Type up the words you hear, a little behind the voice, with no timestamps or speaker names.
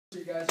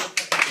You guys.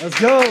 Let's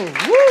go!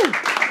 Woo!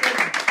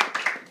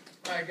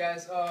 Alright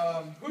guys,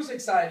 who's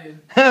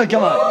excited? Come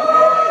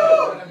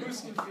on.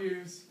 Who's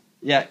confused?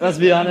 Yeah, let's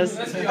be honest.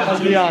 Let's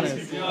be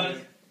honest.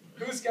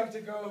 Who's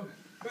skeptical?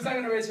 Who's not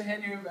gonna raise your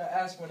hand? You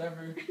ask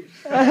whatever.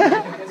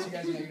 I guess you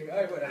guys are negative.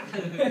 Alright,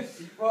 whatever.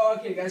 Well,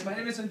 okay guys, my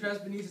name is Andres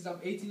Benitez. I'm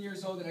 18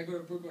 years old and I go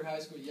to Brookwood High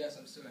School. Yes,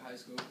 I'm still in high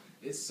school.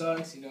 It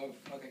sucks, you know.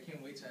 Fuck, I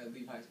can't wait till I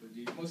leave high school,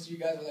 dude. Most of you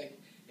guys are like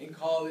in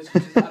college, or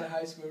just out of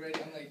high school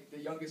already. I'm like the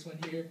youngest one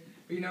here.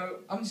 But you know,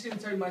 I'm just gonna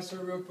tell you my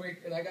story real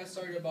quick. And I got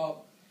started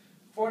about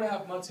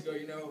 4.5 months ago.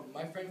 You know,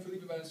 my friend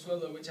Felipe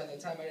Valenzuela, which at the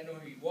time I didn't know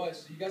who he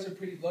was. So you guys are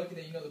pretty lucky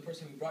that you know the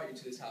person who brought you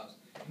to this house.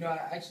 You know, I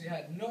actually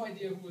had no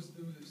idea who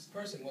this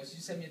person was.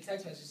 She sent me a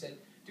text message. She said,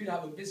 "Dude, I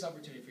have a business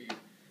opportunity for you."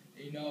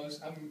 And, you know,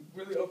 I'm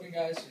really open,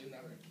 guys. So you're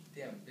not like,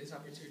 damn, business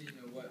opportunity. You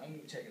know what? I'm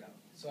gonna check it out.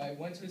 So I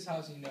went to his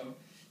house. And, you know,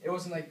 it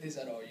wasn't like this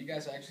at all. You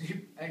guys are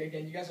actually,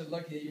 again, you guys are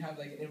lucky that you have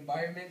like an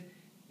environment.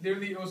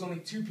 Literally, it was only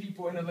 2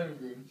 people in the living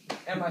room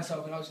and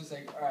myself, and I was just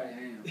like, all right,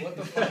 what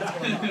the fuck is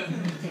going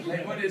on?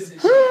 Like, what is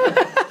this shit?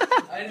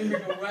 I didn't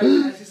even go right.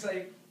 I was just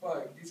like,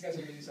 fuck, these guys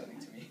are gonna do something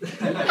to me.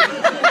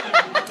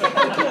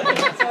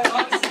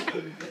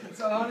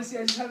 so honestly,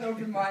 I just had an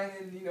open mind,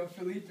 and you know,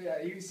 Felipe,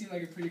 he seemed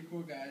like a pretty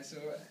cool guy. So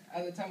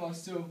at the time, I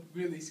was still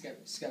really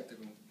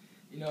skeptical,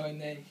 you know. And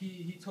then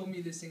he told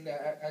me this thing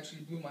that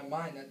actually blew my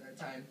mind at that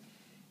time.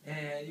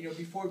 And you know,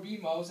 before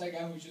BEAM, I was that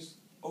guy who just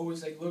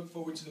always like looked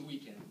forward to the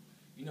weekend.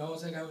 You know, I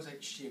was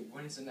like, shit,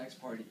 when is the next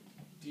party?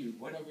 Dude,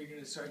 when are we going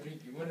to start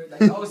drinking?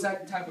 I was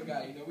that type of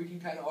guy, you know, we can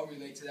kind of all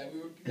relate to that. We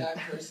were that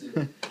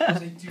person. I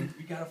was like, dude,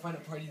 we got to find a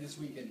party this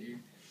weekend,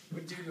 dude.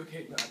 But dude,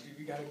 okay, no, dude,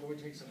 we got to go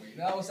drink somewhere. You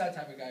know, I was that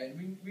type of guy,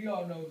 and we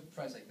all know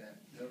friends like that.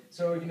 Yep.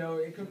 So, you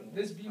know,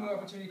 this BEAM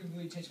opportunity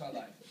completely changed my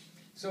life.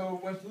 So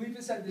when Felipe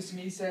said this to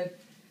me, he said,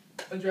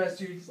 Andres,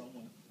 dude,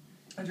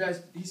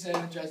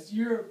 Andres,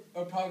 you're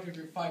a product of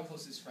your 5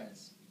 closest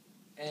friends.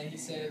 And he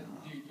said,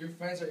 dude, your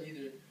friends are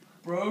either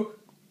broke,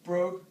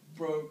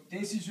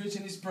 thinks he's rich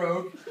and he's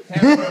broke.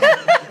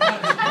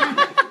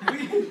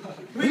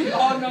 We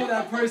all know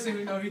that person,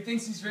 you know, he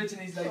thinks he's rich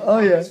and he's like, oh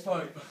yeah, as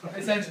fuck.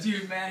 I said,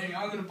 dude, man,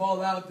 I'm gonna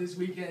ball out this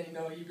weekend, you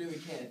know, he really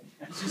can't.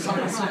 He's just on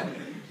his side.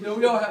 You know,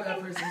 we all have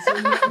that person. So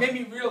it made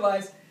me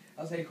realize,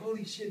 I was like,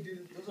 holy shit,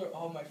 dude, those are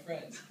all my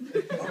friends.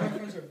 All my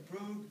friends are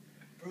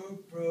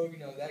broke, you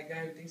know, that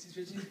guy who thinks he's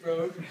rich and he's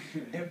broke,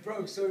 and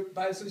broke. So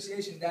by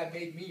association, that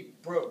made me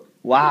broke.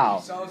 Wow.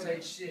 So I was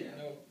like, shit, you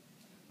know.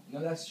 No,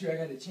 that's true. I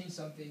got to change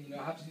something. You know,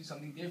 I have to do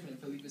something different.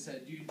 Felipe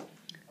said, dude,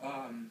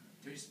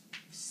 there's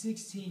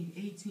 16,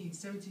 18,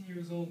 17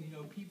 years old, you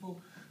know, people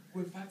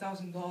with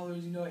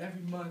 $5,000, you know,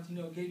 every month, you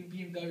know, getting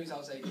BMWs. I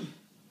was like,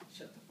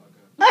 shut the fuck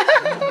up.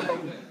 Like,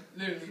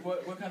 literally,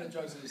 what kind of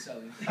drugs are they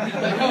selling? Like,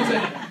 I was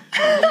like,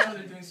 you know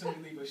they're doing some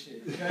illegal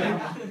shit. Okay?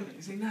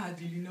 He's like, nah,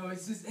 dude, you know,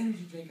 it's this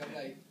energy drink. I'm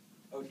like,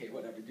 okay,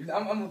 whatever, dude.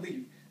 I'm going to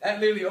leave. I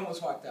literally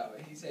almost walked out.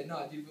 And he said,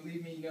 nah, dude,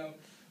 believe me, you know,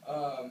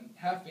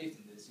 have faith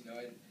in this, you know.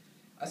 And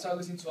I started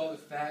listening to all the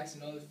facts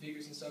and all the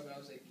figures and stuff, and I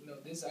was like, you know,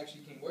 this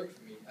actually can work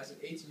for me as an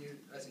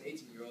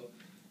 18-year-old.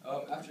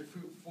 After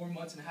 4.5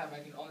 months, I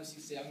can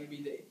honestly say I'm going to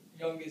be the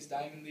youngest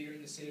diamond leader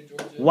in the state of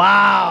Georgia.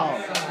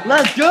 Wow!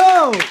 Let's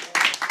go!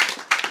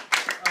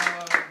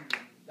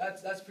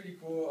 That's pretty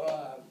cool.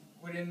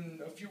 Within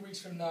a few weeks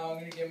from now, I'm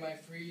going to get my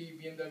free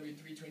BMW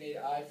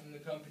 328i from the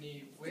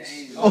company,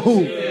 which...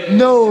 Oh,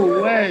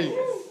 no way!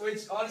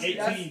 Which, honestly,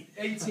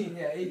 18.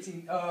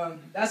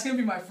 That's going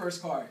to be my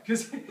first car.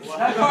 Because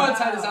that car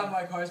outside is not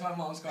my car, it's my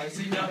mom's car.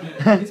 So, you know,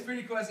 it's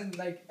pretty cool as an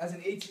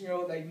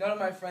 18-year-old. Like, none of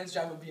my friends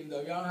drive a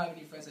BMW. I don't have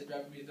any friends that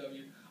drive a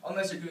BMW,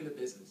 unless you're doing the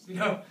business, you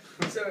know?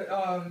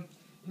 So,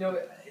 you know,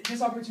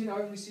 this opportunity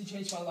obviously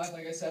changed my life.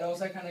 Like I said, I was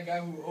that kind of guy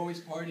who always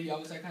party. I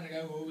was that kind of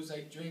guy who always,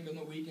 like, drink on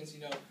the weekends,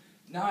 you know?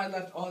 Now I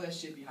left all that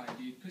shit behind,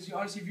 dude. Because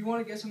honestly, if you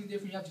want to get something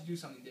different, you have to do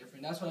something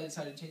different. That's what I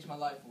decided to change my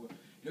life for. You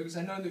know, because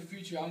I know in the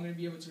future I'm going to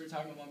be able to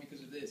retire my mom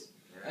because of this.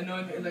 I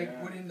know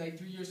within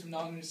 3 years from now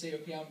I'm going to say,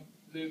 okay, I'm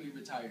literally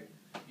retired.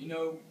 You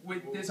know,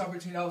 with this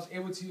opportunity I was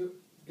able to,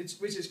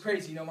 which is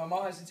crazy. You know, my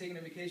mom hasn't taken a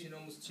vacation in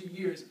almost 2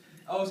 years.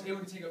 I was able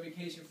to take a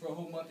vacation for a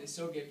whole month and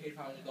still get paid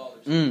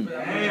 $500. For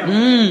that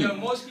month. You know,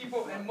 most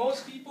people,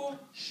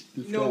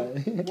 you know,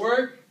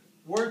 work,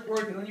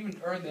 and don't even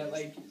earn that,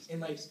 like, in,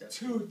 like,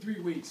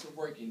 2-3 weeks of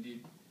working,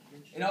 dude.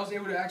 And I was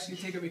able to actually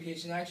take a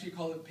vacation. I actually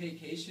call it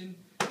paycation,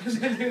 because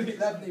they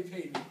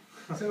paid me.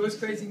 So it was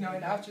crazy, you know,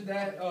 and after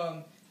that,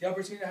 the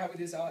opportunity I had with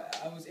this, I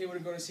was able to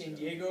go to San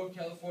Diego,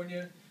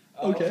 California.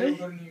 I was able to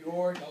go to New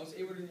York. I was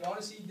able to,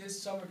 honestly,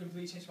 this summer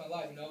completely changed my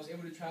life. You know, I was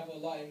able to travel a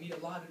lot and meet a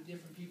lot of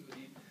different people,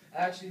 dude.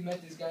 I actually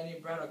met this guy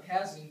named Brad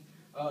O'Kazin,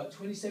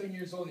 27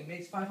 years old, and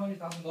makes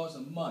 $500,000 a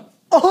month.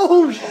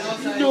 Oh,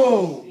 like,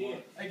 no!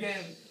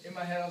 Again, in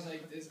my head, I was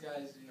like, this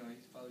guy's, you know,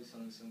 he's probably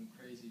selling some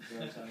crazy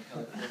drugs out of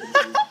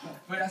California.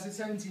 But as a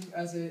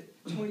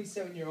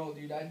 27-year-old,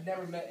 dude, I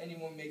never met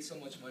anyone make so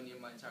much money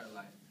in my entire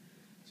life.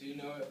 So, you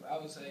know, I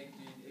was like,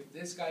 dude, if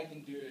this guy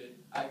can do it,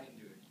 I can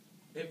do it.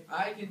 If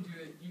I can do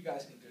it, you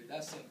guys can do it.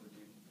 That's simple,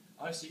 dude.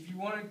 Honestly, if you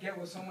want to get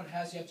what someone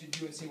has, you have to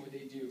do and say what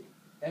they do.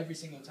 every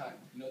single time.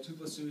 2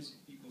 + 2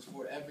 =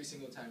 4 every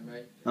single time,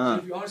 right? So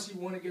if you honestly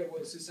want to get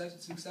what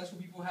successful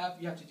people have,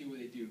 you have to do what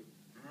they do.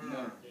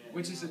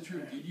 Which is the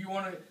truth, dude. You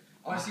want to,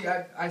 honestly,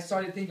 I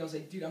started thinking, I was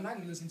like, dude, I'm not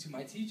going to listen to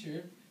my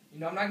teacher. I'm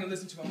not going to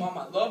listen to my mom.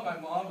 I love my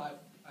mom. I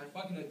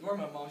fucking adore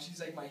my mom. She's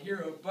like my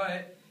hero.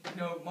 But,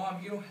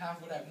 mom, you don't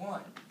have what I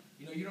want.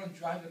 You don't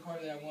drive the car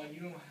that I want.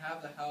 You don't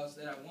have the house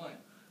that I want.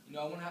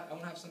 I want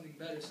to have something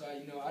better. So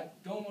I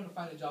don't want to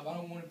find a job. I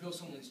don't want to build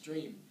someone's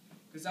dream.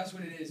 Because that's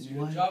what it is,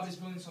 dude. A job is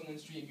building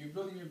someone's dream. You're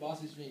building your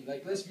boss's dream.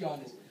 Like, let's be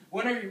honest.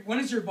 When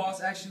is your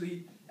boss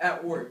actually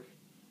at work?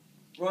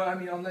 Well, I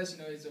mean, unless,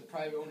 it's a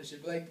private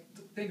ownership. But, like,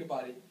 think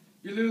about it.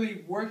 You're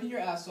literally working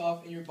your ass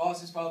off, and your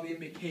boss is probably on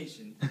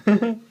vacation.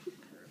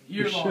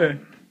 Year long. Sure.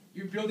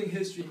 You're building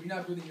his dream. You're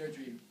not building your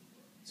dream.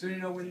 So,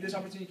 when this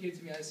opportunity came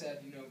to me, I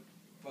said,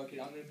 fuck it.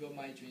 I'm going to build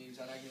my dreams.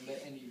 I'm not going to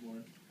let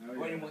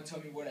anyone tell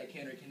me what I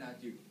can or cannot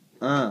do.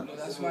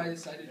 That's why I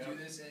decided to do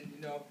this.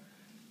 And,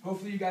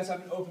 hopefully you guys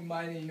have an open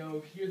mind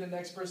and, hear the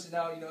next person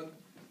out.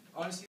 Honestly.